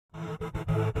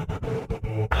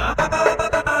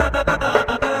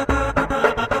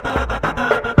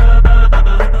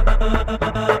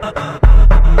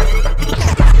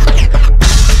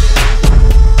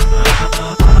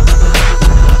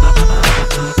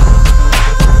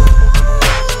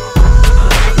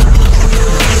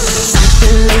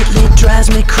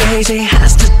crazy,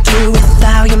 has to do with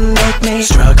how you make me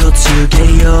struggle to get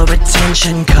your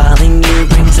attention. Calling you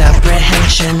brings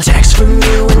apprehension. Text from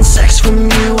you and sex from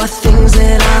you, I think